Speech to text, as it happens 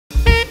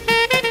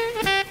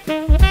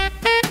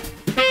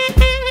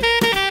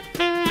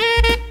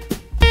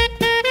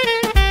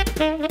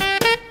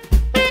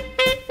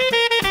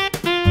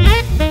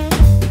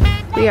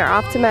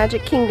Off to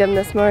Magic Kingdom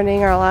this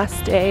morning, our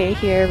last day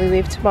here. We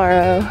leave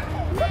tomorrow.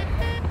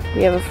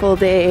 We have a full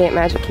day at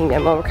Magic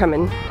Kingdom. Well, we're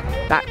coming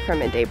back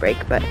from a day break,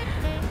 but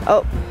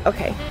oh,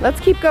 okay. Let's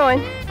keep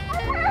going.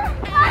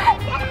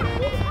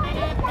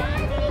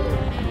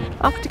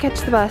 Off to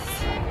catch the bus.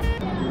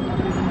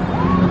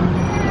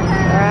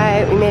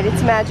 Alright, we made it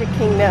to Magic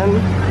Kingdom.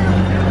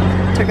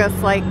 Took us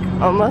like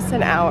almost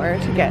an hour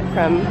to get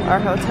from our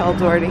hotel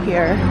door to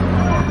here.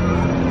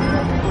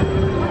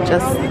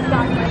 Just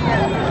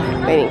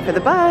waiting for the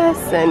bus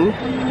and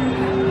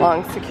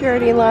long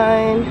security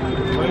line.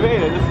 We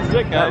made it. This is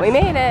it, guys. But we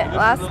made it.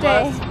 Last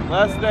day.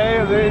 Last day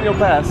of the annual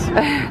pass.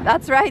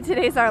 That's right.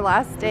 Today's our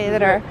last day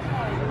that our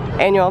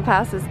annual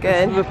pass is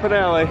good. This is the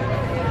finale.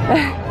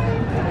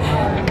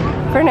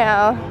 For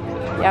now.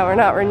 Yeah, we're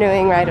not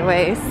renewing right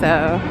away,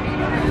 so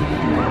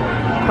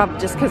probably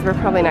just because we're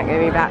probably not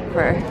going to be back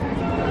for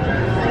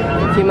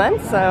a few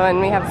months. So, and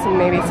we have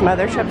maybe some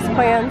other trips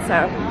planned.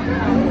 So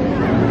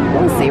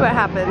we'll see what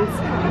happens.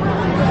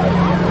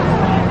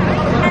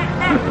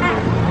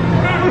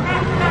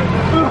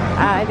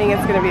 I think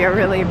it's going to be a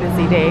really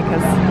busy day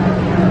because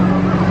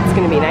it's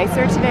going to be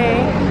nicer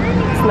today.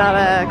 It's not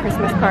a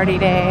Christmas party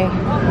day.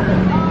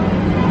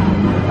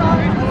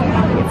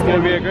 It's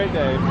going to be a great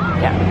day.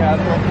 Yeah.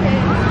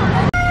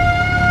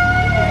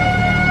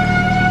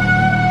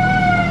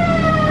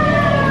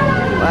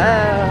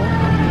 Wow.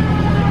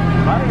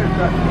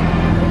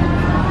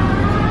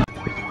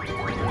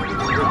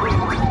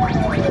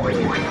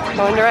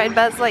 Going to ride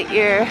Buzz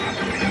Lightyear.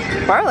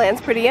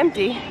 Tomorrowland's pretty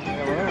empty.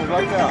 Yeah, we're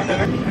locked out.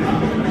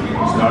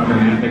 I'm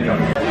going to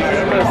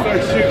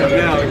start shooting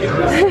now and get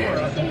this.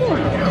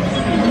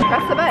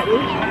 Press the button.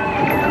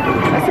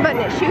 Press the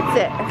button, it shoots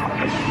it.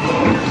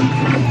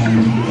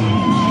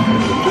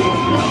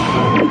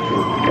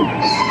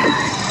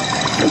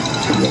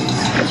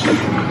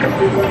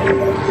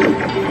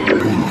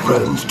 Being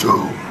friends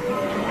too.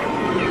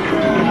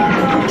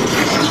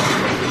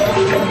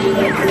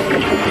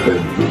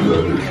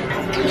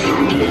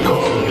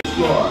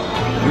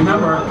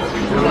 Remember,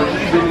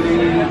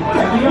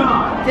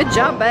 good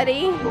job,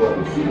 buddy.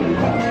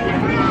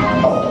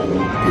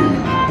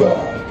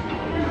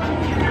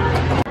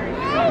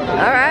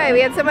 Alright,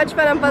 we had so much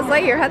fun on Buzz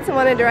Lightyear. Hudson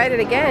wanted to ride it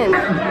again.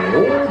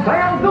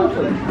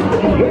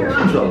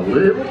 Here's a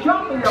little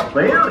choppy up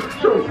there,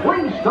 so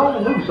please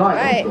don't lose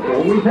sight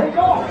before we take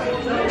off.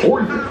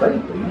 For your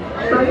safety,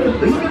 stay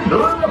seated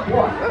during the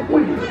flight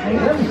with your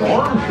hands,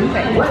 arms, feet,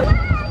 and legs.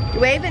 You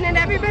waving at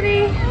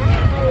everybody?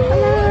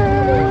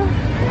 Hello.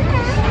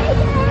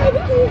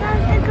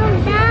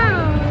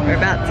 We're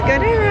about to go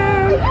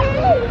down.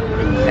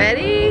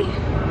 Ready?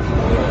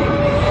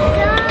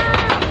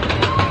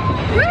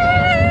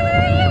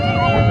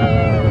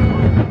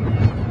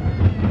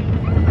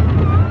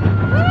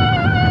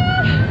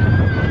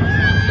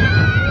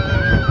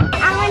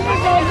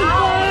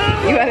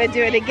 You want to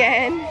do it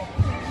again?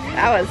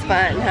 That was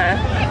fun, huh?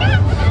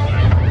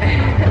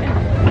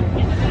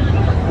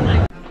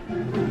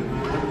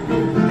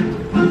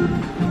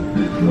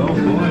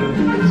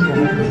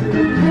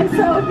 And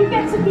so you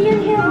get to be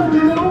in here with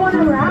no one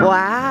around.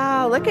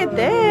 Wow, look at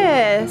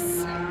this.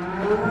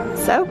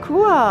 So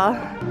cool.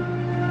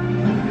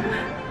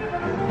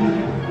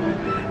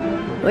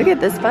 Look at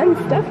this fun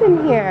stuff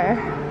in here.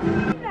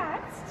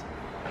 Next,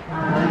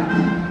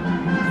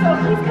 so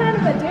he's kind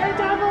of a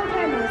daredevil,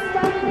 kind of a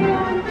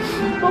stuntman.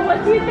 But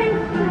what do you think,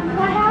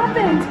 what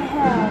happened to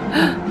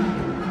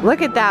him?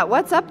 Look at that.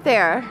 What's up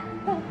there?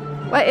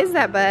 What is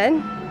that,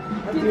 bud?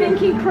 Do you think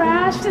he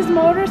crashed his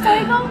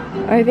motorcycle?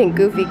 I think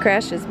Goofy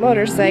crashed his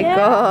motorcycle.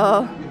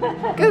 Yeah.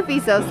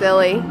 Goofy's so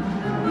silly.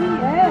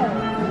 Yeah.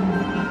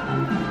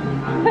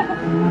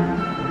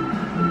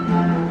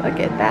 Look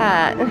at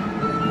that.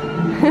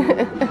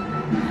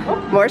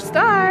 More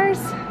stars.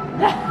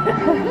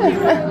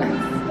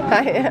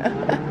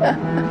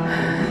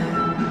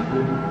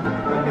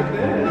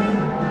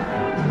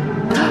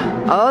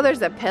 Oh,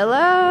 there's a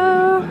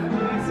pillow.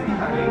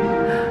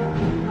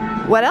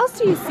 What else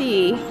do you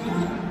see?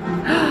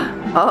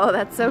 Oh,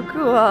 that's so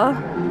cool.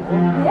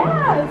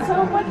 Yeah,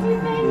 so what do you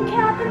think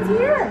happens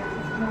here?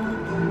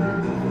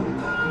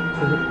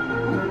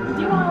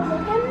 Do you want to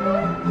look at it?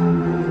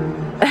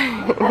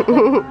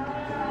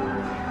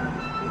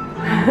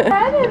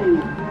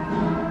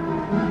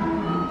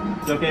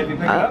 It's okay if you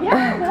pick it up?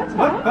 Yeah, that's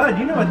What, fine. bud?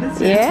 You know what this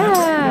is?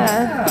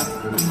 Yeah.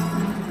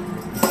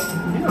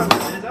 You know what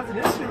this is? That's an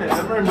instrument.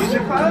 Remember in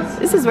music class?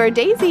 This is where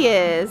Daisy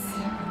is.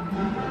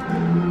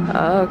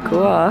 Oh,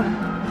 cool.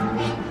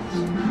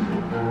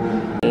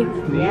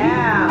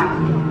 Yeah.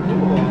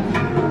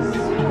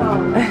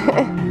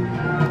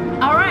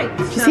 All right.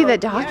 Did you see the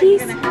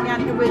doggies? Yeah, you're gonna hang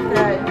out here with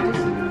just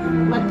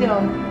let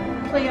them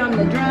play on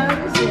the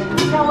drums and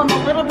tell them a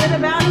little bit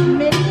about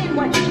Minnie and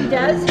what she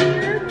does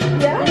here.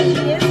 Yeah. When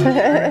she is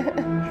here.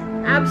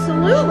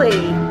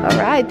 Absolutely. All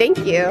right, thank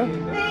you.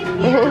 Thank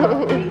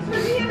you. Thanks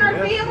for being our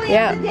family.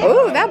 Yeah. today.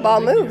 Oh, that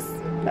ball moves.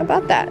 How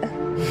about that?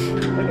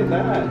 Look at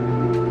that.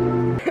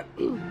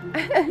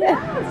 Yeah,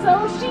 so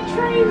she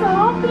trains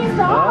all these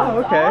dogs.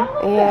 Oh, okay. all of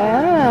them.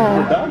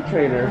 Yeah. The dog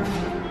trainer.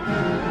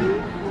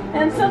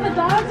 And so the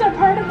dogs are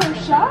part of her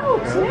show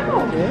too.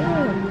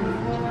 Yeah.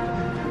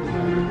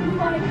 You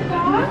like the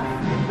dogs?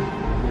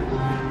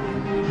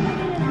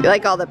 You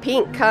like all the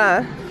pink,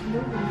 huh?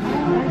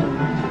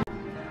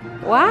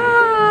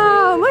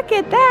 Wow, look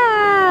at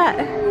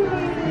that!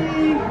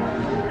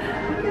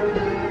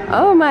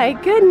 Oh my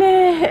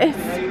goodness!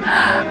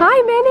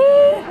 Hi,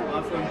 Minnie!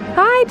 Awesome.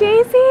 Hi,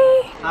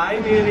 Daisy! Hi,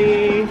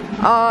 Minnie.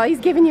 Oh, he's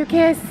giving you a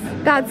kiss.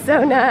 That's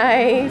so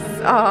nice.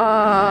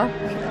 Aw.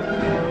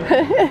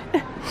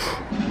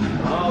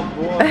 Oh,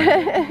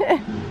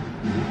 boy.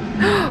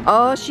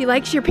 Oh, she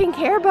likes your pink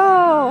hair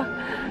bow.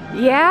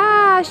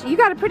 Yeah, you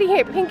got a pretty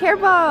pink hair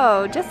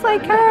bow, just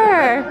like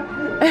her.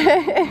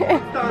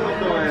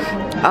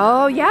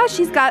 Oh yeah,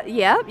 she's got,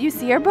 yep, you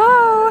see her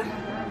bow.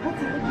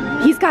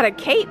 He's got a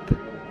cape.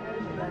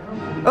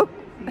 Oh.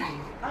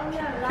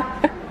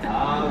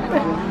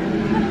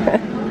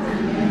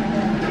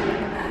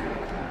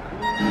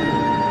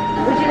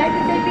 Would you like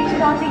to take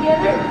pictures all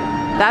together?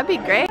 That'd be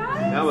great.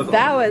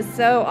 That was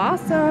so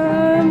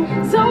awesome.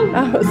 So,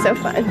 Oh, it was so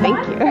fun. Thank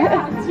you.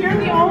 You're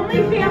the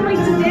only family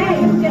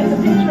today who gets a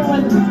picture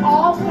with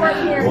all 4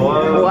 characters.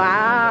 Whoa.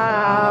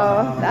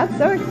 Wow, that's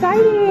so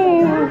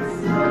exciting.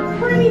 That's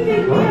pretty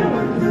big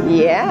news.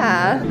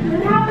 Yeah.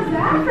 And how was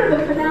that for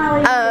the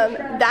finale?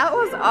 That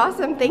was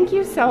awesome. Thank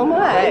you so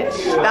much.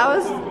 That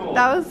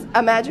was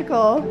a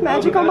magical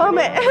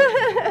moment.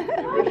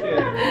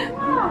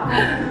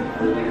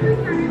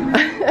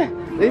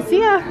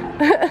 Lucia.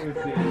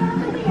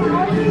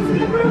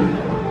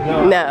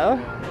 No.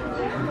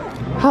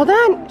 Hold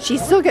on.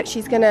 She's still good.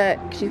 She's got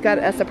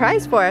a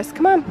surprise for us.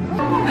 Come on.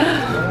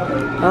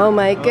 Oh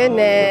my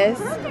goodness.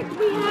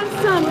 We have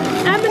some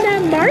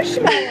M&M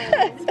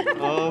marshmallows.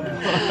 Oh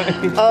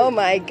Oh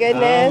my my.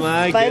 goodness. Oh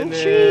my Fun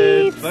goodness.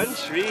 treats. Fun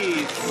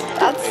treats.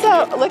 That's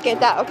so, look at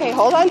that. Okay,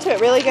 hold on to it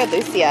really good,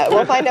 Lucia.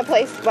 We'll find a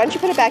place. Why don't you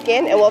put it back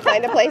in and we'll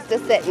find a place to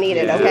sit and eat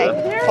it,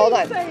 okay? Hold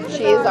on.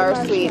 She is our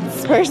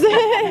sweets person.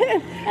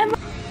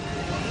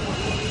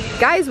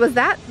 Guys, was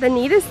that the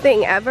neatest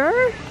thing ever?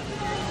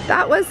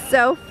 That was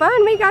so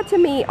fun. We got to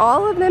meet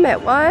all of them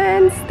at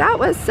once. That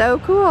was so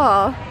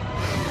cool.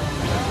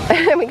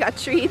 And we got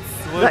treats.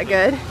 Is that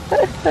good?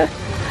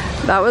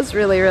 That was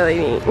really, really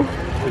neat.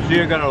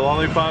 Lucia got a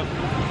lollipop.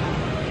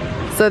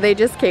 So they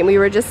just came, we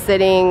were just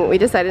sitting, we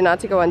decided not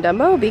to go on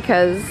Dumbo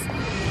because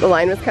the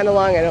line was kind of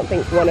long. I don't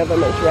think one of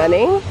them is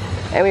running.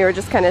 And we were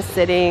just kind of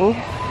sitting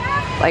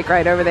like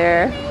right over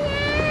there.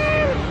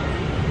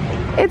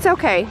 It's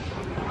okay.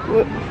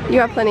 You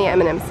have plenty of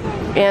M&Ms.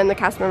 And the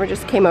cast member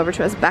just came over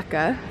to us,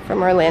 Becca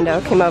from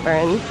Orlando, came over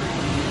and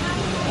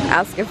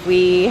asked if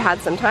we had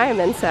some time,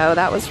 and so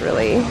that was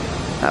really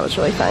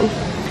fun.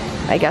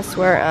 I guess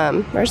we're,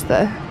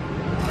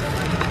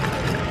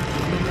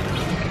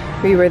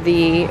 we were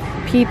the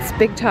Pete's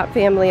Big Top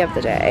family of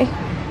the day.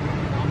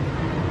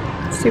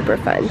 Super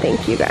fun,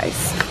 thank you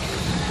guys.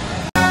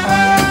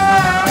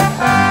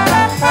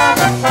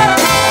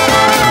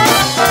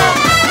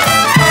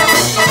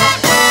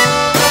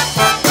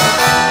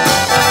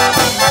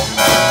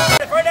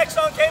 If our next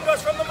song came to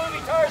us from the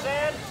movie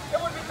Tarzan, it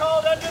would be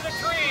called Under the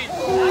Trees.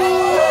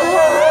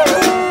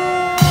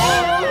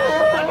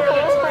 Under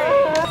the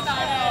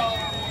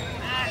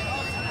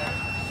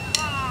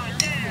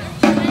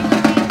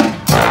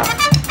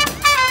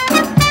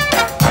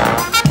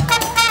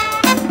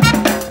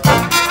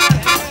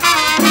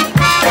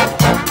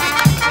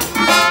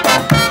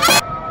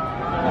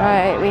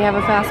Alright, we have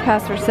a fast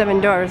pass for 7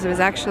 Dwarfs. It was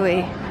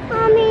actually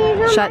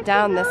shut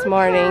down this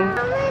morning.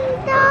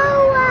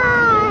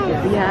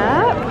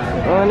 Yep,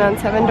 going on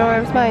 7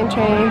 Dwarfs mine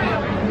train.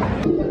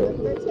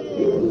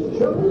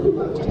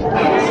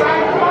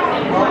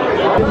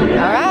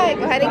 Alright,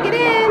 go ahead and get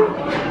in.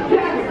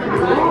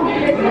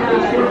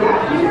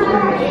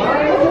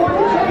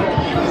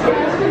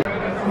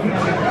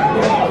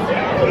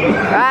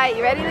 Alright,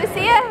 you ready,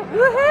 Lucia?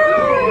 Woohoo!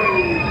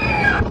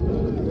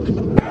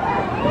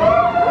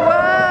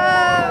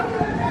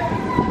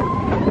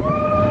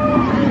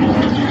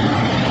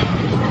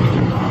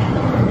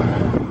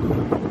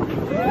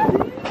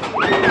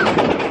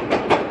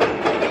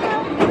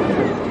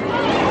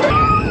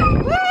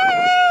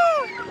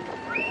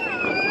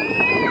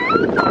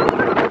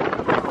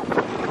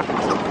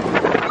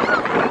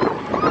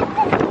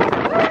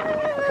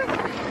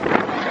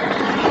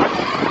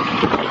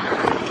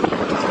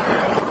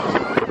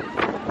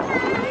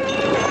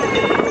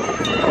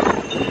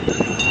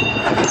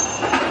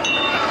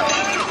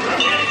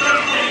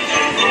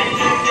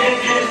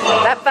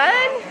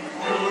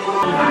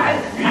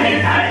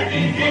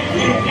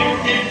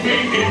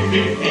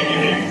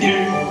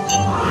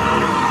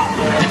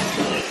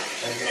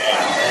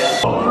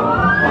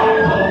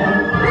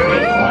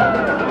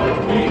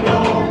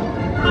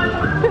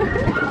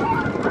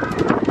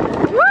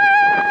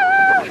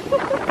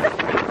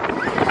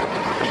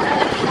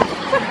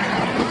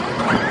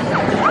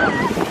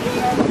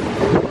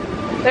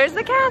 There's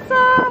the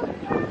castle!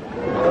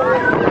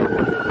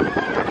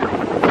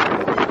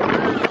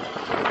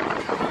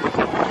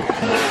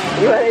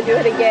 You want to do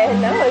it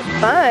again? That was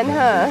fun,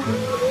 huh?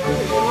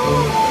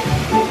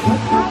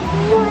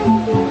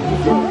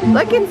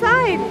 Look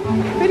inside.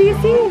 What do you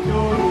see?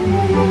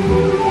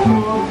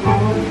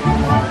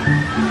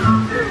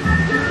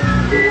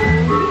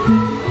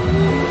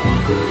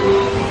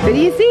 What do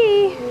you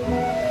see?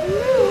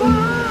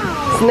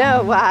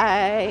 Snow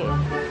White.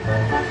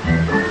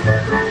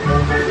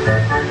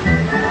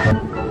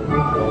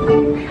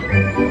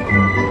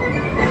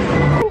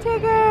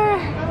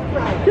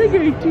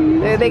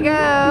 There they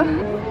go.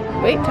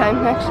 Wait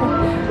time, actually.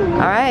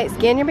 Alright,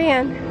 scan your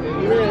band.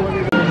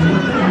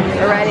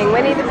 We're riding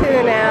Winnie the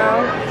Pooh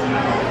now.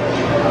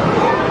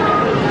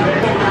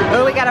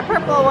 Oh, we got a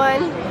purple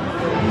one.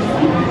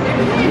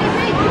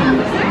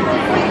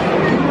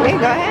 Okay,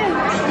 go ahead.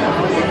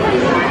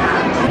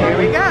 Here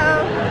we go.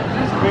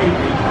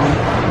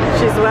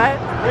 She's what?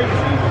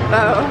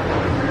 Oh.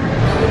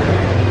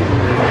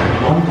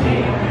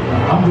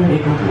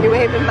 You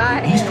waving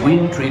by? East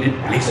Wind traded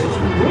places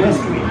with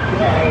West Wind.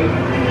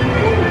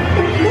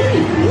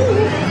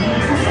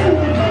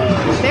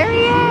 There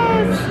he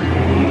is!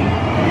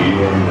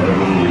 You'll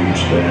never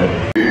reach that.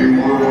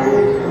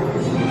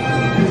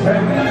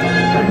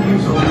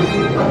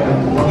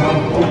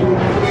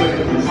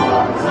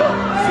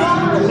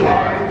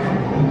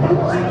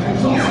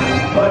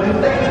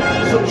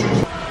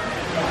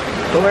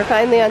 Well, we're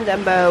finally on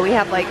Dumbo. We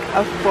had like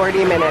a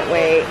 40-minute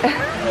wait,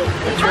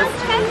 which was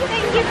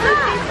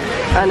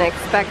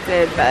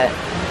unexpected, but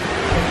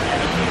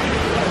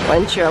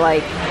once you're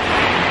like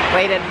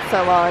waited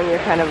so long, you're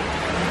kind of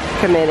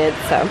committed.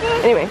 So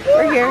anyway,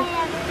 we're here.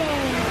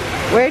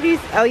 Where do you,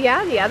 oh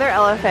yeah, the other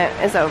elephant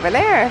is over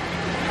there.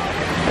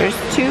 There's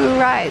 2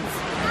 rides.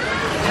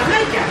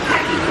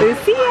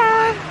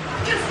 Lucia!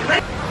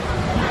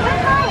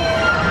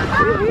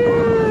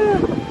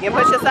 Woohoo! You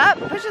push us up?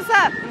 Push us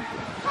up!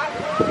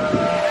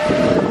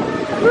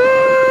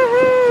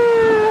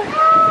 Woohoo!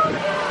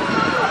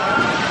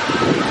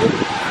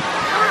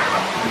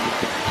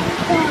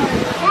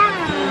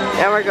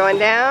 Now we're going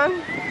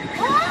down.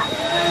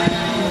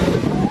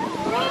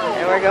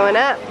 And we're going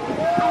up.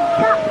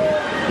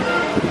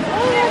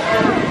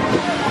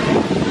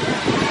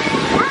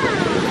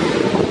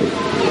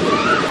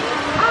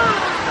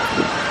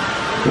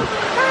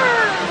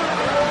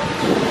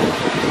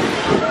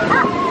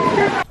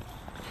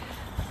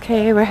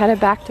 Okay, we're headed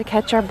back to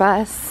catch our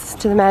bus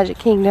to the Magic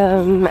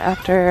Kingdom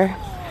after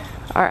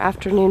our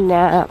afternoon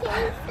nap.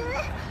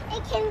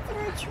 It came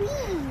through a tree.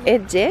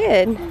 It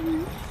did.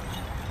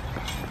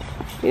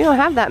 We don't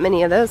have that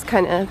many of those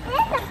kind of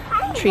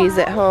trees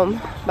at home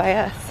by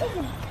us.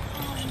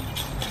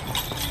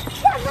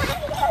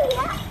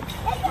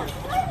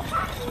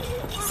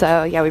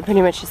 So yeah, we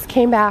pretty much just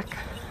came back,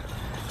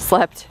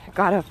 slept,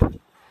 got up,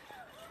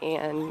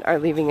 and are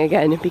leaving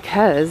again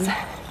because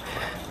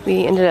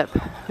we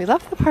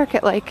left the park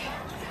at like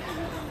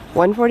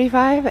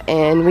 1:45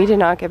 and we did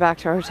not get back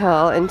to our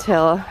hotel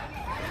until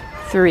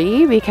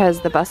 3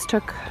 because the bus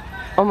took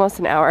almost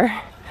an hour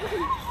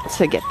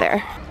to get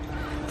there.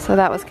 So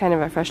that was kind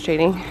of a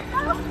frustrating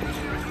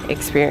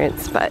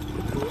experience, but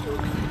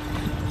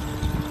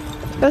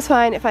it was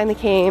fine. It finally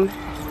came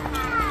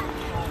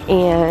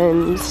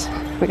and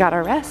we got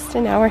our rest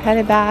and now we're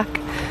headed back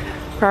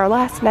for our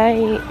last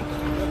night.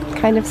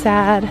 Kind of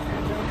sad,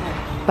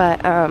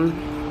 but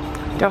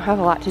don't have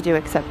a lot to do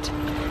except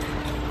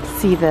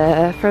see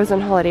the Frozen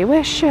Holiday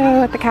Wish show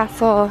at the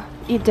castle,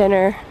 eat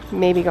dinner,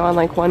 maybe go on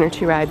like 1 or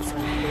 2 rides,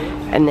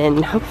 and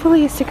then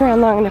hopefully stick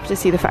around long enough to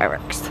see the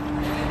fireworks,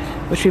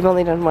 which we've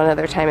only done one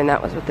other time, and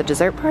that was with the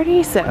dessert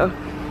party, so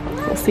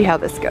we'll see how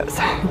this goes.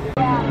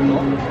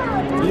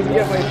 We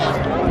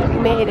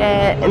made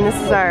it, and this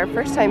is our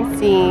first time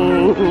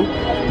seeing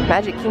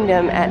Magic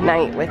Kingdom at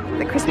night with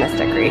the Christmas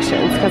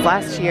decorations, because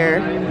last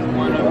year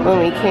when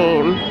we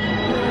came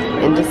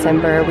in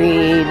December,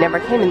 we never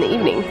came in the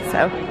evening,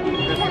 so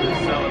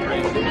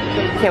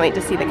can't wait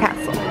to see the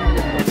castle.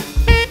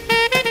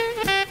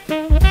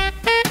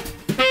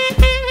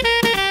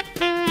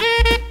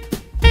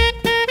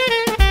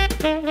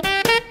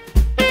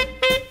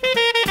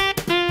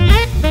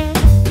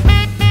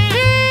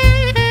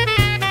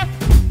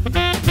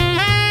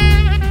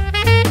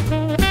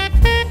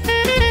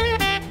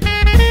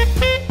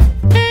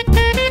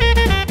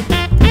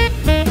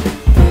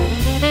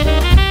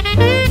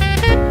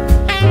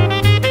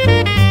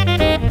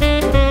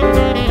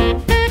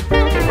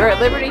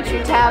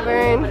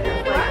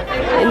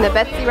 In the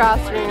Betsy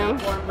Ross room.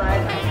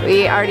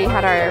 We already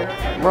had our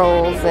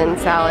rolls and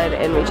salad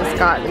and we just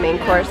got the main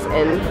course,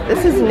 and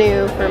this is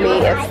new for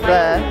me. It's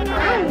the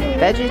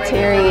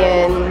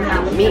vegetarian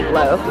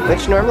meatloaf,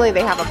 which normally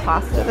they have a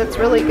pasta that's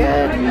really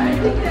good,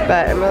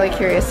 but I'm really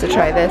curious to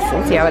try this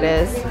and see how it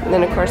is. And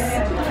then of course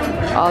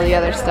all the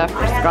other stuff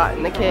for Scott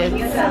and the kids.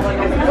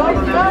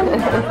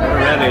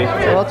 Ready.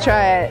 So we'll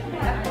try it.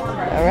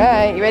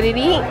 Alright, you ready to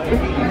eat?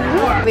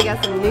 We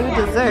got some new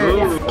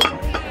desserts.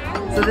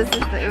 So this is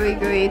the ooey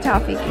gooey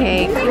toffee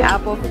cake,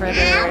 apple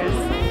fritters,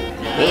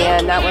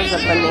 and that was a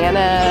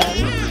banana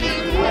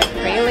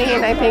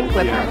praline, I think,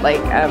 with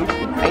like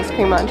ice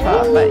cream on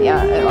top. But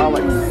yeah, it all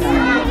looks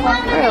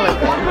really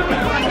good.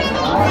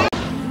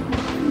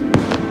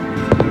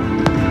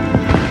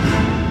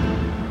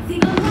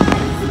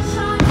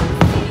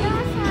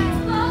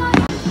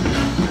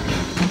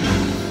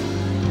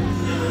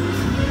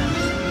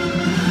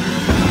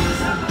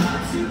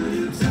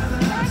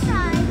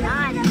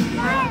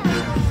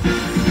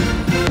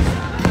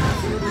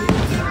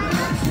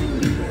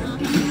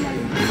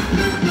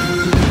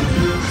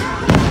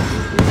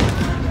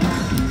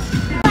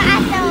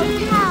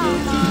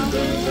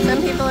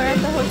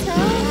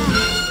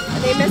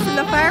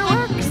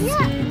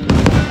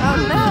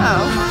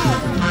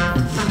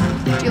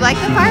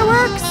 like the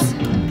fireworks?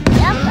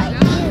 Yep, I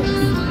do.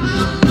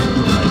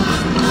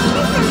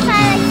 There's some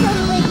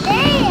fireworks over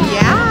there.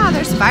 Yeah,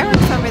 there's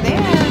fireworks over there.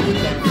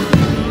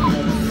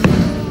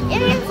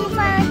 There's some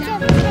fireworks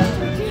over there.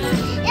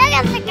 Look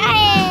at the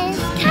guys.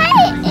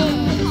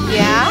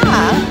 Yeah.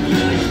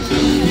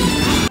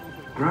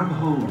 Grab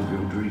hold of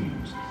your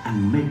dreams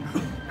and make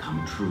them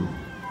come true.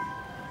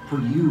 For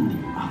you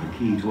are the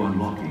key to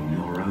unlocking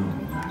your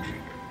own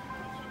magic.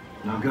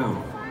 Now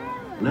go,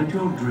 let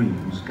your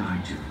dreams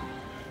guide you.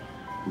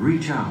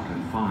 Reach out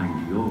and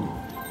find your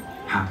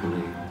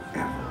happily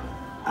ever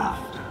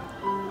after.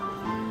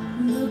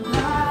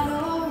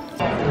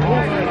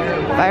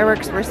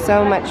 Fireworks were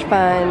so much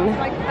fun.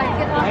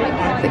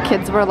 The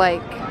kids were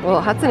like,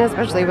 well, Hudson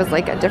especially was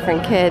like a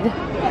different kid.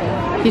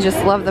 He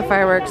just loved the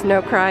fireworks,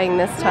 no crying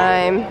this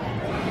time.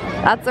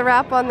 That's a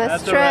wrap on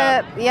this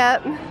trip.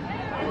 Yep.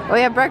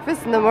 We have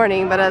breakfast in the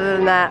morning, but other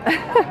than that,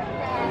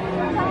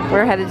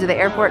 we're headed to the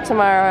airport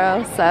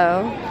tomorrow.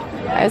 So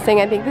I was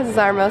saying I think this is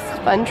our most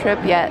fun trip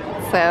yet.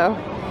 So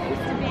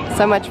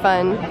much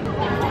fun.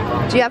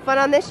 Did you have fun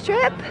on this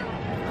trip?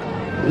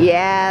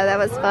 Yeah, that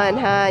was fun,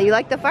 huh? You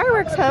like the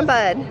fireworks, huh,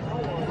 bud?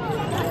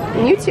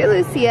 And you too,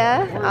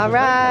 Lucia. All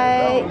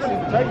right.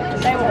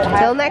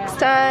 Till next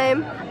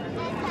time.